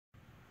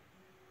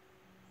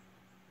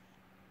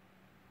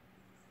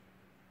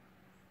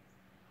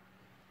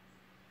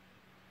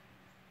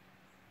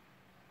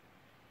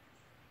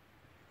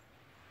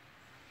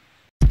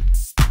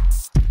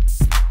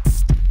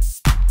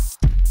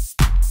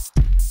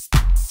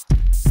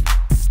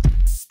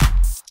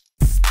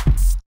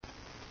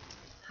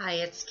Hi,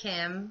 it's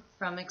Kim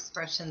from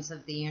Expressions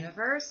of the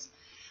Universe,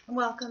 and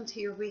welcome to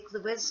your weekly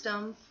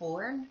wisdom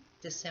for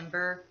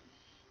December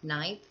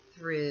 9th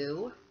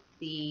through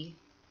the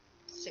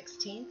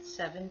 16th,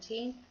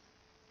 17th.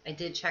 I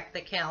did check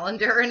the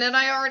calendar and then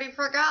I already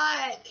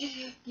forgot.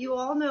 You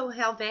all know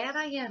how bad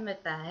I am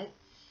at that.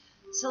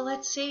 So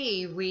let's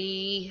see,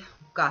 we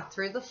got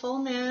through the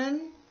full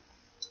moon.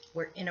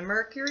 We're in a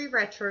Mercury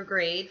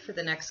retrograde for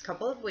the next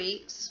couple of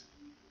weeks.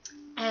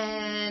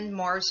 And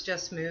Mars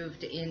just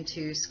moved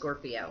into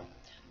Scorpio.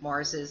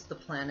 Mars is the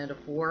planet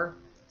of war.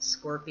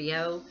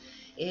 Scorpio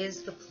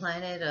is the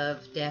planet of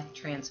death,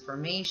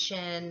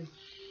 transformation,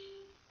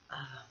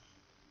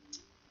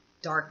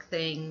 dark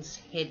things,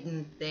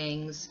 hidden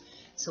things.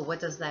 So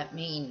what does that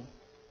mean?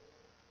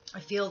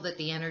 I feel that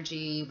the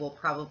energy will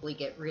probably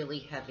get really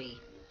heavy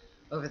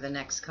over the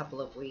next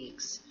couple of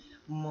weeks.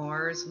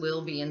 Mars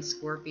will be in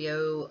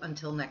Scorpio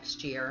until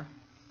next year,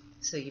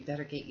 so you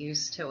better get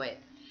used to it.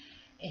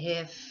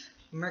 If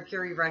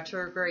Mercury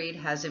retrograde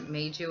hasn't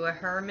made you a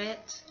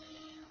hermit,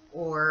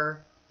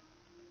 or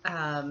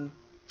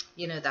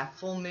that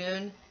full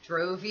moon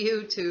drove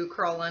you to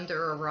crawl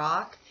under a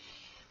rock,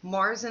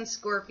 Mars in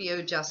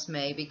Scorpio just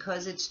may,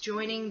 because it's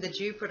joining the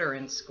Jupiter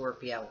in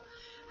Scorpio.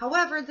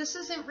 However, this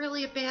isn't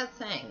really a bad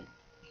thing.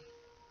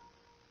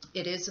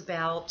 It is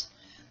about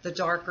the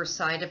darker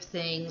side of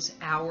things,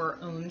 our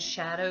own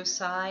shadow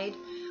side,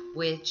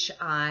 which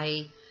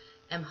I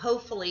am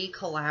hopefully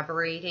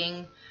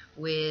collaborating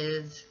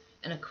with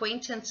an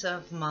acquaintance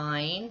of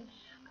mine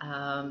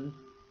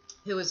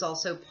who is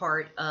also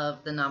part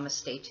of the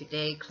Namaste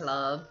Today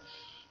Club,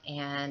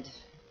 and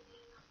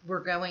we're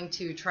going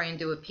to try and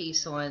do a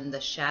piece on the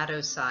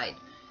shadow side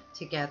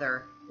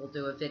together. We'll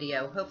do a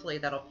video. Hopefully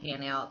that'll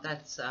pan out.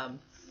 That's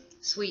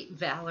sweet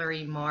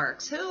Valerie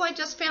Marks, who I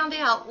just found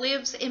out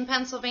lives in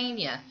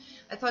Pennsylvania.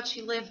 I thought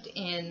she lived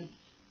in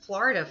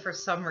Florida for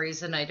some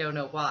reason. I don't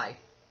know why.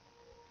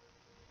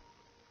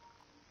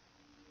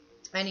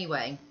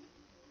 Anyway,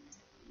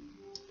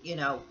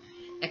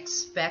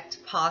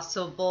 expect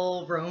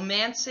possible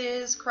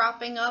romances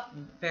cropping up,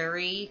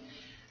 very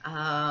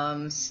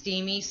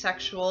steamy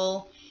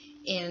sexual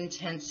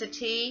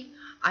intensity.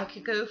 I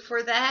could go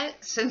for that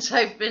since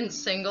I've been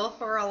single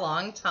for a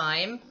long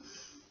time.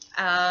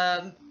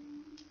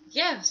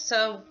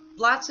 So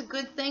lots of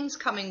good things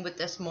coming with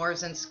this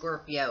Mars and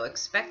Scorpio.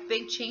 Expect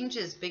big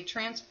changes, big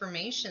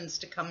transformations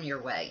to come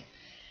your way.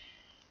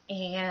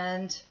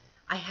 And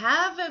I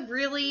have a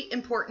really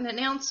important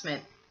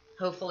announcement.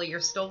 Hopefully you're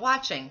still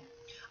watching.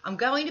 I'm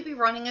going to be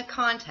running a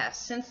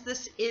contest. Since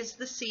this is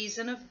the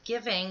season of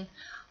giving,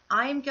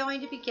 I'm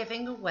going to be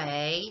giving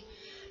away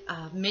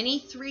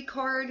mini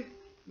 3-card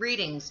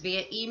readings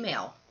via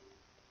email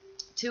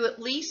to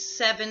at least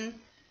 7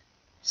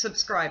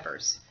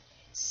 subscribers.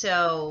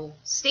 So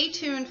stay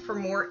tuned for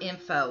more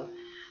info.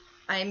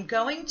 I'm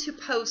going to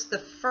post the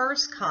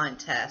first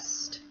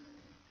contest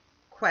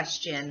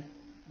question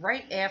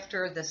right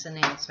after this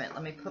announcement.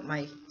 Let me put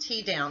my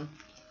tea down.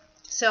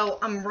 So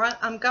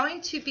I'm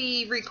going to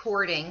be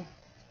recording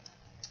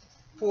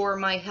for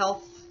my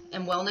health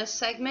and wellness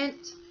segment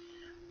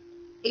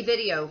a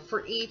video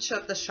for each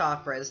of the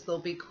chakras. They'll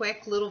be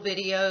quick little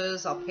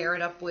videos. I'll pair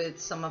it up with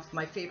some of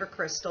my favorite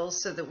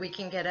crystals so that we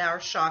can get our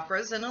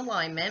chakras in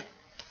alignment.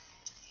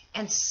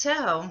 And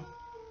so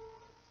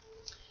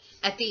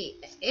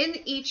in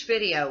each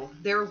video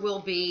there will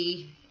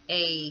be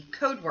a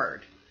code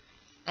word,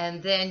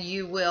 and then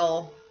you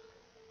will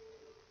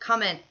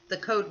comment the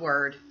code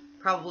word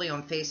probably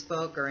on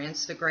Facebook or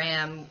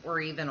Instagram or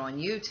even on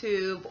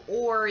YouTube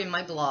or in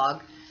my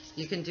blog.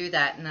 You can do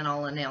that, and then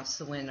I'll announce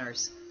the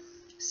winners.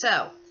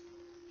 So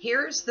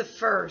here's the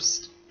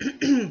first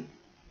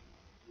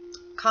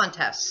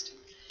contest.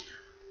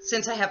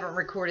 Since I haven't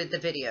recorded the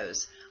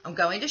videos, I'm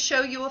going to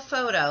show you a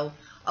photo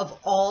of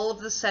all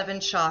of the 7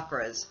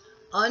 chakras.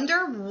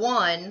 Under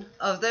one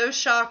of those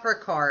chakra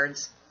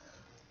cards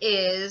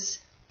is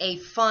a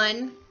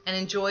fun and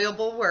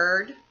enjoyable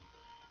word.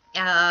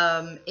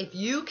 If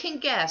you can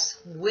guess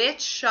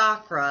which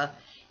chakra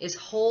is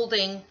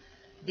holding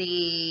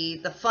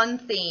the fun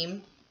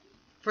theme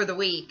for the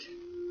week,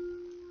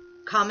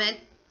 comment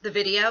the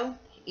video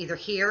either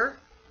here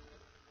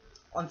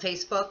on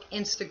Facebook,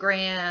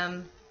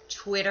 Instagram,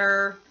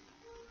 Twitter,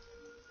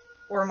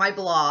 or my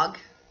blog,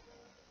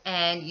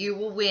 and you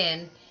will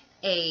win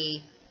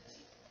a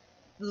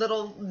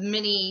little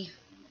mini,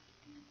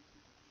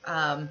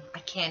 I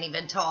can't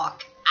even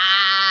talk.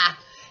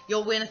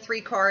 You'll win a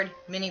 3-card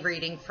mini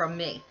reading from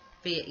me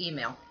via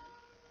email.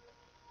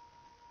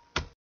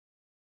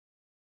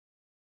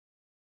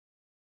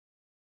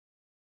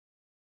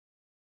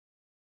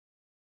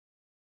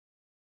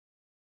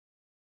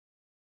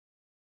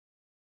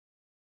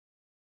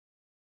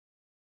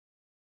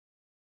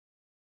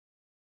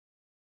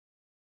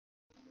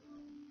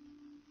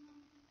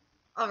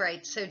 All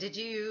right, so did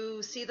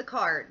you see the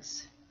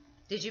cards?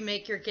 Did you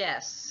make your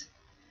guess?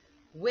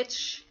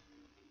 Which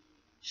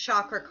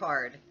chakra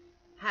card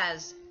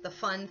has the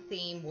fun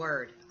theme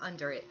word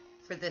under it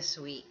for this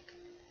week?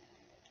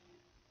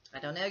 I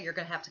don't know. You're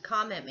going to have to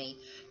comment me.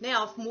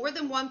 Now, if more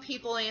than one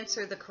people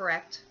answer the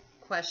correct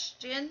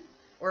question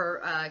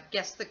or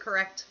guess the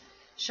correct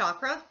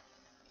chakra,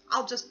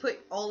 I'll just put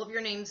all of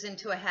your names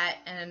into a hat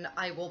and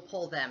I will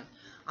pull them.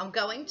 I'm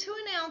going to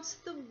announce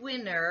the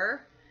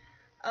winner.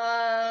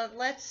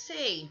 Let's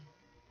see.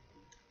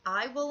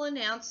 I will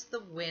announce the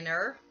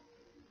winner.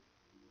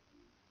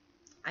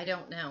 I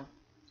don't know.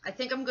 I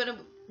think I'm going to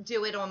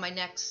do it on my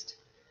next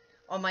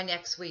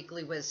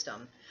weekly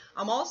wisdom.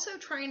 I'm also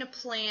trying to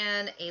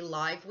plan a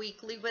live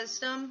weekly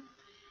wisdom,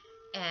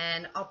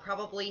 and I'll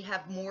probably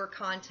have more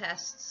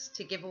contests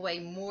to give away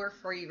more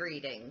free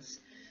readings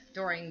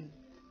during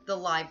the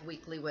live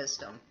weekly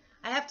wisdom.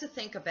 I have to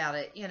think about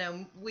it. You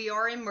know, we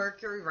are in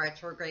Mercury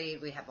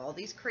retrograde. We have all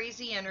these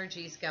crazy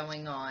energies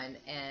going on,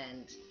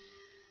 and,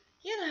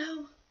 you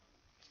know,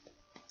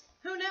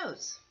 who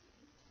knows?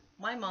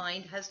 My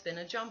mind has been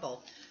a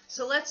jumble.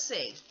 So let's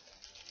see.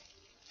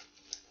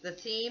 The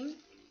theme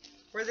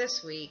for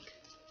this week.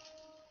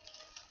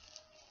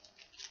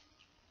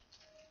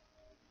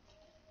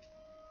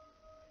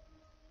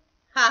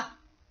 Ha!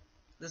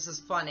 This is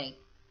funny.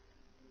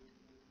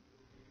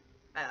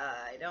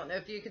 I don't know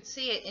if you could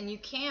see it, and you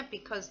can't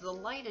because the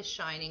light is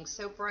shining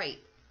so bright.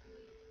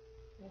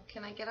 Well,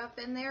 can I get up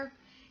in there?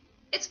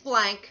 It's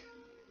blank.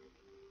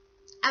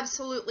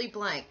 Absolutely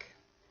blank.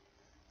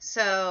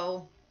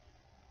 So,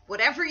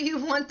 whatever you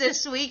want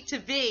this week to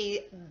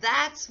be,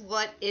 that's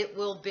what it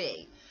will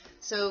be.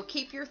 So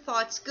keep your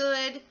thoughts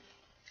good.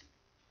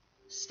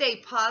 Stay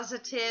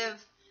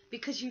positive,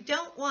 because you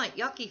don't want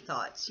yucky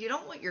thoughts. You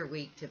don't want your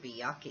week to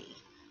be yucky,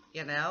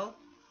 you know?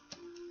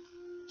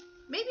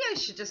 Maybe I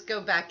should just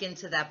go back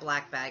into that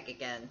black bag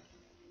again.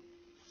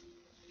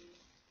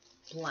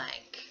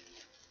 Blank.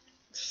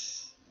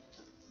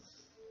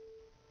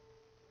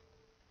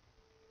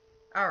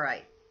 All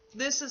right.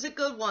 This is a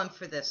good one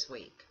for this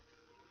week.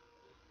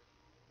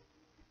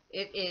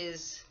 It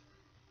is...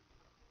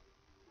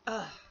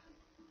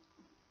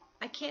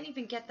 I can't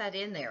even get that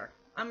in there.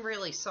 I'm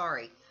really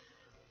sorry.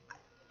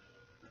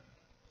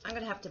 I'm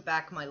going to have to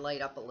back my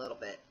light up a little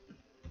bit.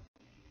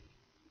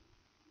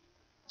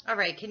 All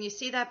right, can you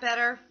see that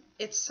better?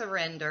 It's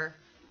surrender.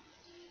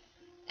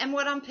 And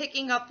what I'm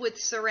picking up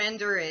with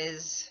surrender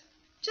is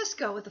just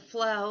go with the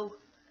flow.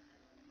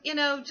 You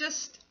know,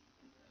 just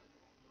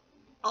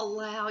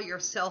allow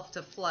yourself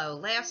to flow.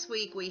 Last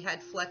week we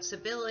had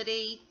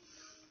flexibility,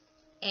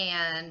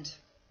 and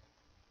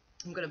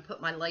I'm going to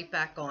put my light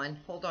back on.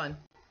 Hold on.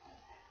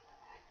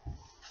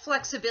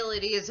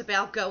 Flexibility is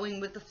about going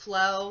with the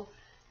flow,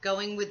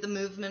 going with the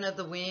movement of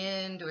the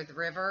wind or the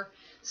river.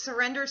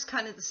 Surrender is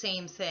kind of the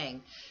same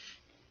thing.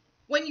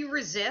 When you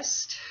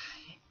resist,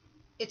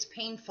 it's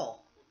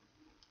painful.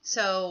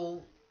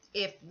 So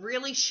if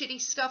really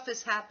shitty stuff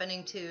is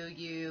happening to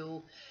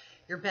you,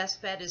 your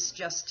best bet is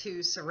just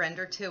to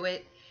surrender to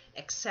it,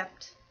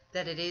 accept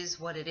that it is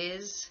what it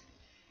is.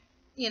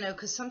 You know,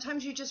 because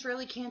sometimes you just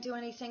really can't do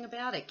anything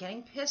about it.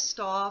 Getting pissed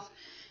off,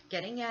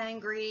 getting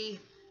angry,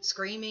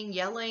 screaming,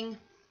 yelling,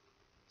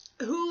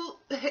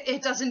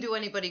 it doesn't do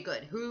anybody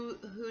good. Who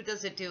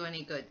does it do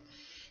any good?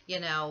 You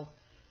know,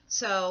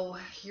 so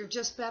you're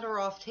just better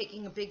off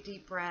taking a big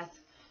deep breath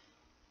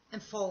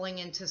and falling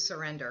into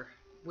surrender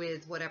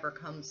with whatever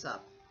comes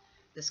up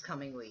this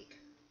coming week.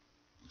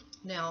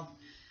 Now,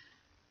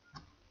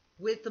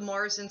 with the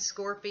Mars and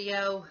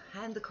Scorpio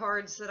and the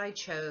cards that I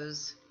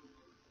chose,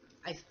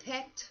 I've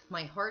picked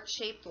my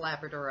heart-shaped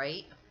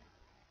labradorite,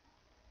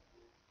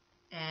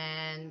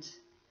 and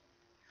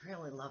I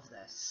really love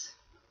this.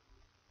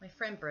 My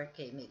friend Britt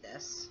gave me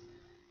this,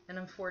 and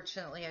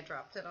unfortunately I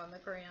dropped it on the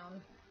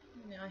ground.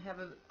 You know,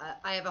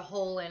 I have a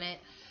hole in it.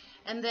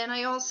 And then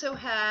I also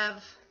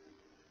have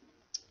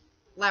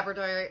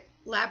labradorite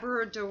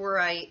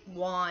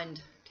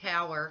wand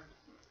tower.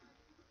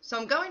 So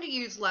I'm going to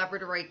use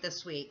labradorite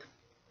this week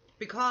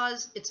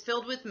because it's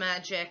filled with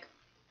magic.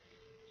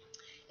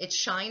 It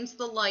shines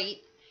the light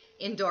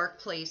in dark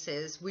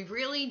places. We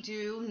really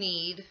do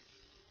need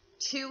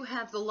to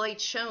have the light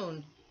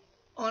shown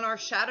on our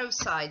shadow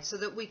side so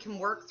that we can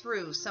work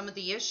through some of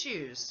the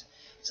issues,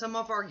 some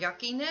of our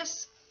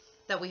yuckiness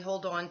that we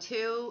hold on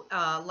to.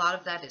 A lot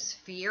of that is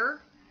fear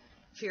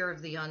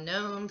of the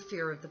unknown,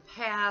 fear of the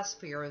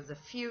past, fear of the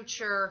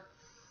future.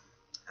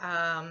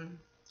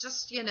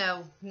 Just, you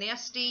know,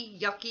 nasty,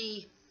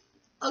 yucky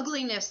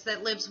ugliness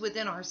that lives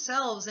within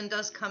ourselves and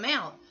does come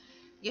out.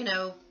 You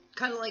know,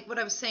 kind of like what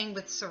I was saying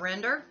with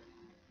surrender.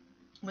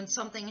 When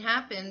something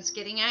happens,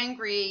 getting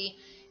angry,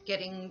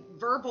 getting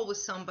verbal with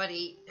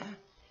somebody,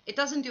 it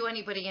doesn't do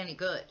anybody any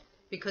good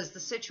because the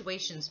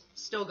situation's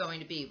still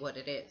going to be what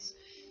it is.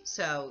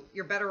 So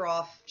you're better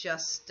off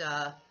just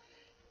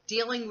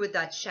dealing with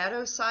that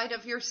shadow side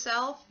of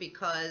yourself,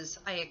 because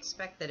I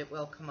expect that it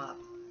will come up.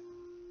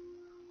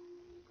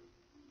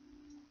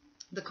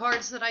 The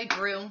cards that I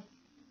drew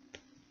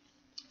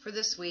for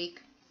this week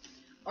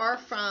are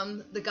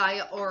from the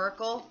Gaia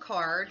Oracle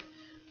card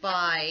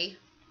by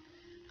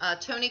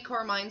Tony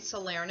Carmine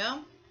Salerno.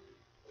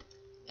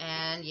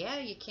 And yeah,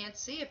 you can't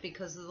see it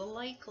because of the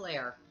light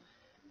glare.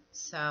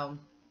 So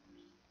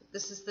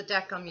This is the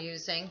deck I'm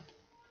using.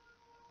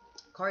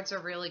 Cards are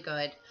really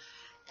good.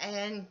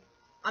 And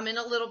I'm in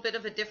a little bit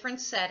of a different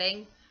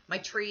setting. My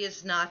tree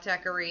is not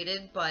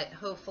decorated, but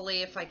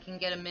hopefully if I can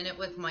get a minute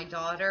with my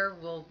daughter,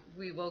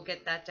 we will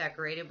get that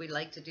decorated. We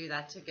like to do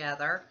that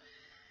together.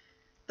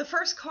 The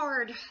first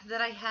card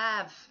that I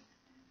have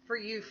for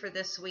you for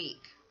this week,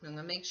 I'm going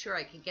to make sure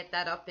I can get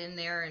that up in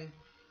there and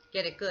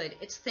get it good.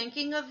 It's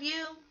Thinking of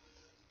You.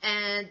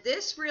 And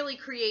this really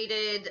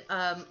created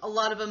a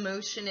lot of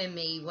emotion in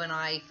me when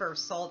I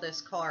first saw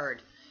this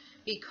card,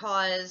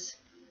 because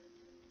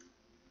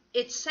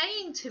it's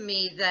saying to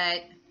me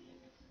that,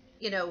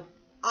 you know,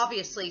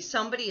 obviously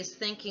somebody is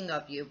thinking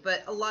of you,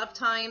 but a lot of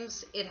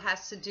times it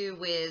has to do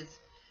with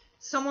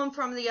someone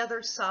from the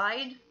other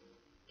side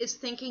is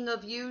thinking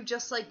of you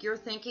just like you're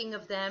thinking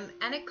of them.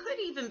 And it could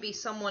even be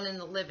someone in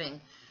the living.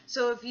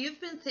 So if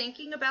you've been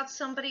thinking about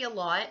somebody a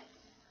lot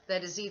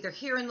that is either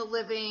here in the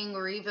living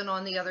or even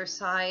on the other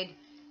side,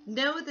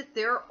 know that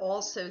they're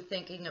also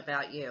thinking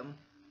about you.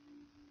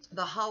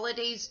 The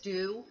holidays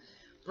do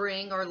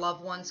bring our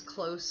loved ones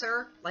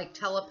closer, like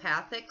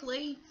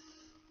telepathically.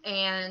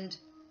 And,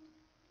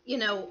 you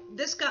know,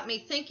 this got me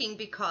thinking,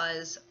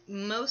 because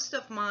most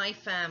of my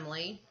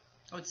family,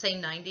 I would say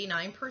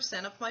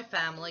 99% of my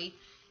family,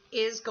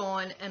 is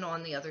gone and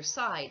on the other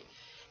side.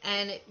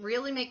 And it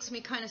really makes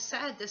me kind of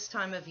sad this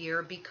time of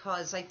year,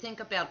 because I think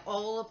about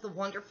all of the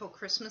wonderful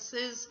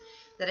Christmases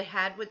that I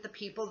had with the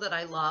people that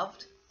I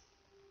loved.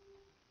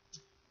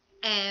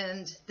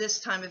 And this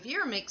time of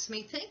year makes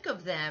me think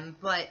of them,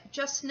 but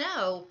just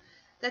know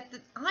that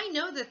I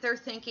know that they're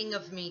thinking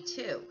of me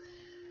too.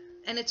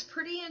 And it's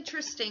pretty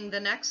interesting, the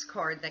next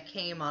card that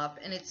came up,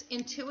 and it's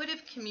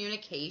Intuitive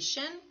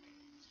Communication.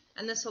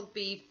 And this will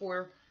be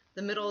for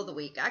the middle of the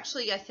week.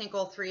 Actually, I think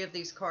all three of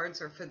these cards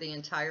are for the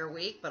entire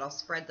week, but I'll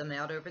spread them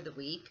out over the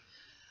week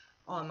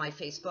on my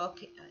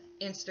Facebook,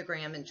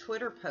 Instagram, and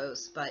Twitter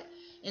posts. But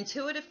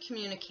intuitive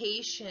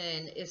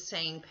communication is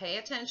saying pay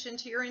attention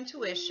to your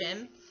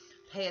intuition,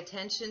 pay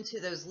attention to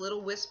those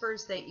little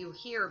whispers that you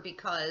hear,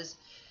 because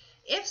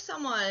if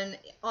someone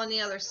on the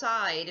other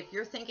side, if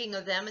you're thinking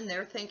of them and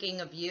they're thinking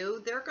of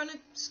you, they're going to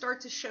start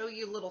to show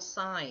you little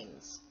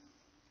signs,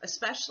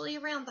 especially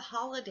around the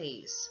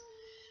holidays.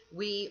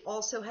 We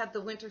also have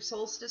the winter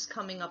solstice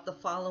coming up the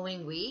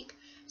following week,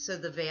 so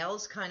the veil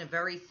is kind of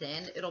very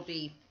thin. It'll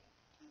be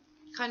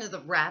kind of the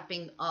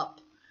wrapping up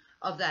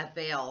of that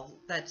veil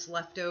that's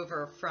left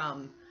over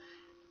from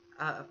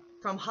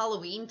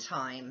Halloween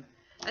time.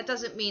 That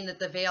doesn't mean that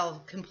the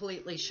veil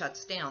completely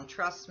shuts down.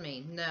 Trust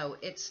me, no,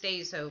 it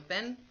stays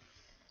open.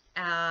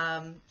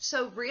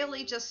 So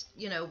really just,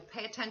 you know,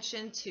 pay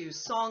attention to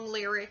song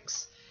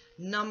lyrics,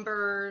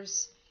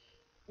 numbers,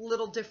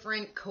 little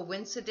different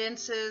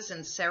coincidences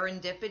and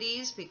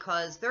serendipities,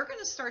 because they're going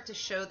to start to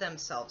show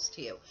themselves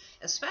to you,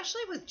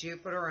 especially with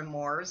Jupiter and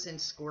Mars in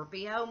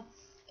Scorpio.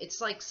 It's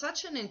like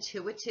such an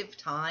intuitive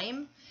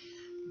time,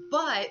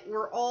 but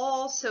we're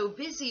all so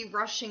busy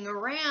rushing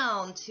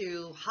around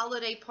to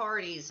holiday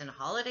parties and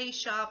holiday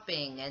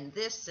shopping and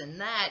this and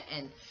that,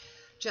 and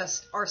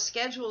just our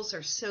schedules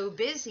are so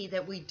busy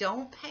that we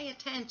don't pay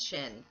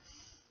attention.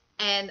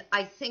 And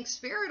I think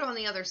Spirit on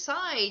the other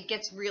side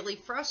gets really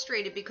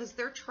frustrated, because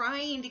they're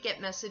trying to get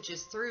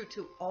messages through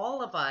to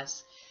all of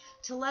us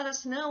to let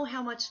us know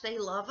how much they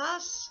love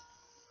us.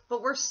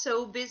 But we're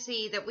so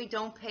busy that we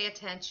don't pay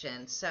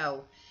attention.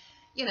 So,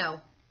 you know,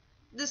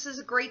 this is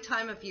a great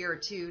time of year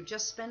to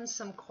just spend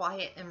some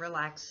quiet and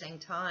relaxing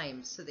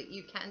time so that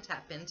you can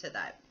tap into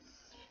that.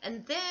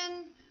 And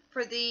then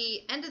for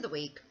the end of the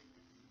week,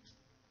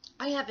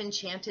 I have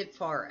Enchanted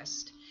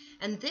Forest.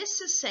 And this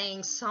is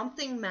saying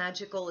something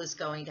magical is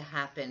going to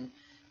happen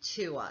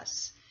to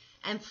us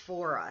and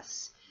for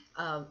us.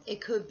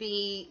 It could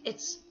be,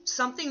 it's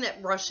something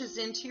that rushes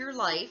into your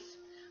life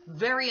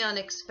very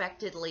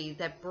unexpectedly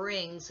that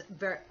brings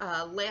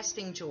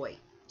lasting joy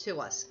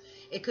to us.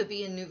 It could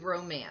be a new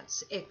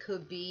romance. It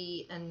could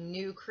be a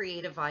new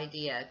creative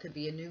idea. It could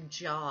be a new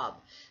job.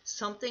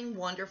 Something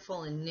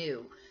wonderful and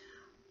new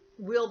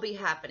will be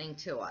happening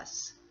to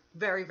us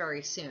very,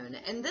 very soon.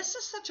 And this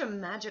is such a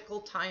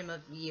magical time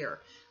of year.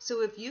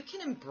 So if you can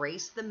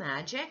embrace the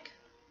magic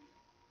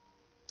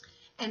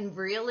and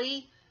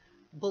really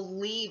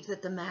believe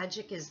that the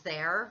magic is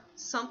there,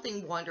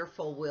 something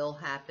wonderful will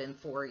happen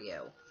for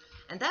you.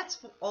 And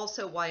that's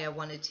also why I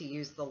wanted to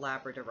use the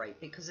labradorite,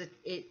 because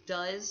it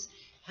does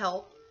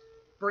help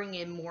bring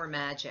in more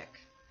magic.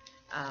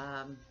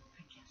 I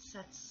guess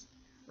that's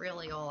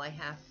really all I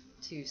have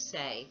to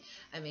say.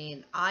 I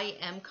mean, I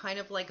am kind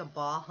of like a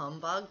bah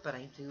humbug, but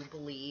I do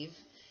believe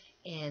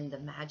in the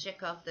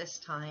magic of this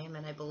time,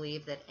 and I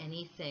believe that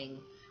anything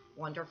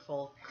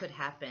wonderful could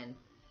happen.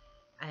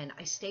 And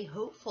I stay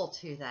hopeful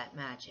to that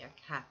magic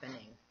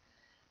happening.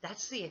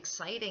 That's the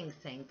exciting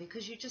thing,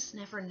 because you just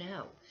never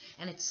know.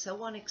 And it's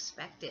so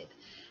unexpected.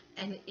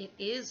 And it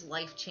is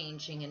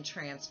life-changing and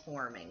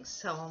transforming.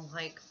 So I'm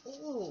like,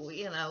 oh,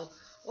 you know,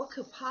 what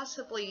could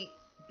possibly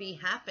be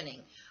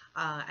happening?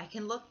 I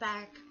can look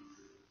back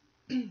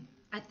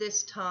at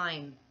this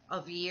time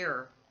of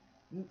year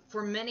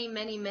for many,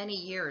 many, many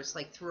years,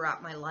 like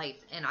throughout my life.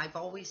 And I've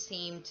always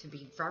seemed to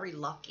be very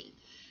lucky.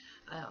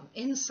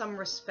 In some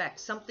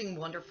respects, something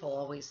wonderful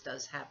always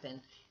does happen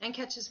and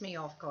catches me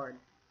off guard.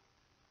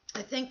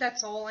 I think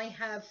that's all I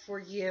have for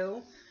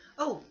you.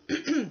 Oh,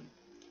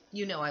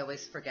 you know, I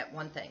always forget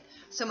one thing.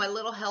 So my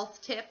little health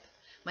tip,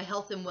 my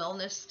health and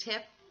wellness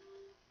tip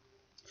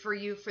for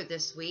you for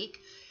this week,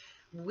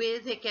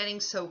 with it getting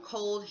so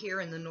cold here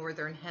in the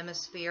northern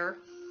hemisphere,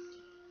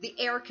 the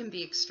air can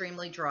be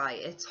extremely dry.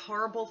 It's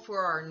horrible for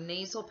our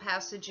nasal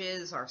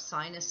passages, our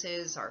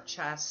sinuses, our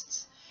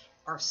chests,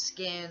 our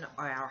skin,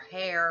 our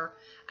hair.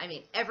 I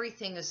mean,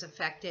 everything is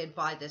affected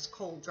by this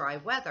cold, dry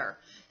weather.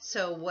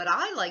 So what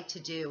I like to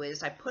do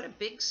is I put a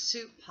big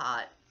soup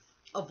pot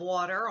of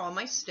water on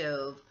my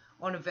stove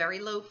on a very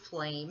low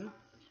flame.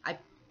 I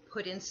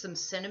put in some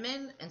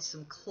cinnamon and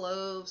some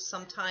cloves.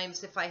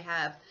 Sometimes if I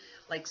have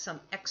like some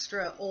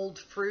extra old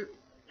fruit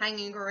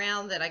hanging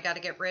around that I got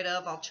to get rid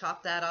of, I'll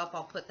chop that up,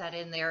 I'll put that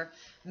in there.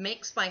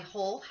 Makes my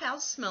whole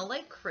house smell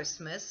like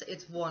Christmas.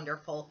 It's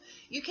wonderful.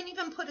 You can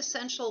even put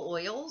essential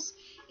oils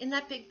in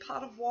that big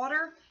pot of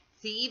water.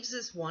 Thieves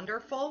is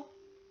wonderful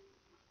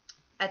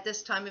at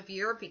this time of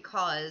year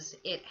because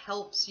it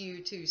helps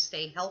you to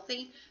stay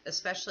healthy,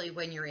 especially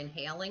when you're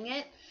inhaling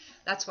it.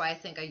 That's why I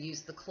think I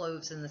use the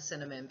cloves and the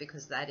cinnamon,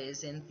 because that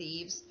is in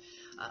Thieves.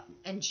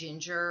 And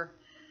ginger.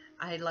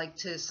 I like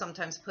to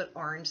sometimes put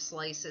orange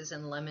slices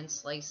and lemon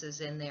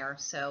slices in there.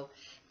 So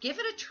give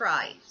it a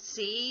try.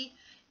 See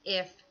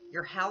if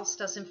your house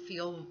doesn't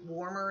feel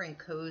warmer and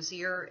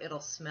cozier. It'll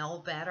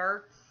smell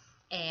better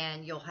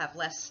and you'll have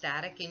less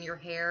static in your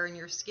hair and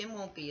your skin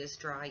won't be as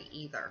dry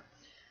either.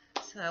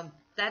 So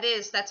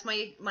that's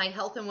my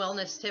health and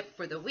wellness tip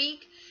for the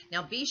week.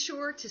 Now be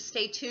sure to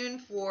stay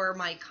tuned for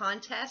my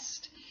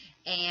contest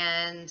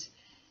and,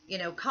 you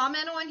know,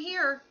 comment on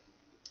here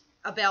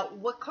about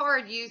what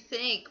card you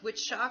think,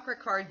 which chakra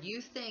card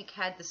you think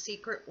had the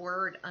secret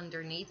word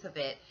underneath of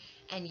it,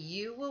 and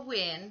you will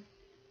win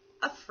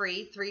a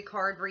free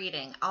 3-card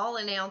reading. I'll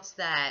announce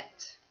that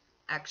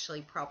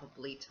actually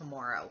probably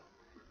tomorrow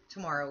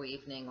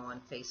evening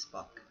on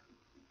Facebook.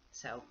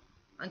 So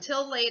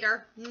until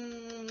later,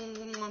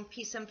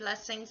 peace and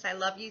blessings. I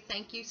love you.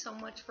 Thank you so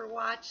much for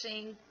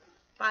watching.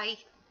 Bye.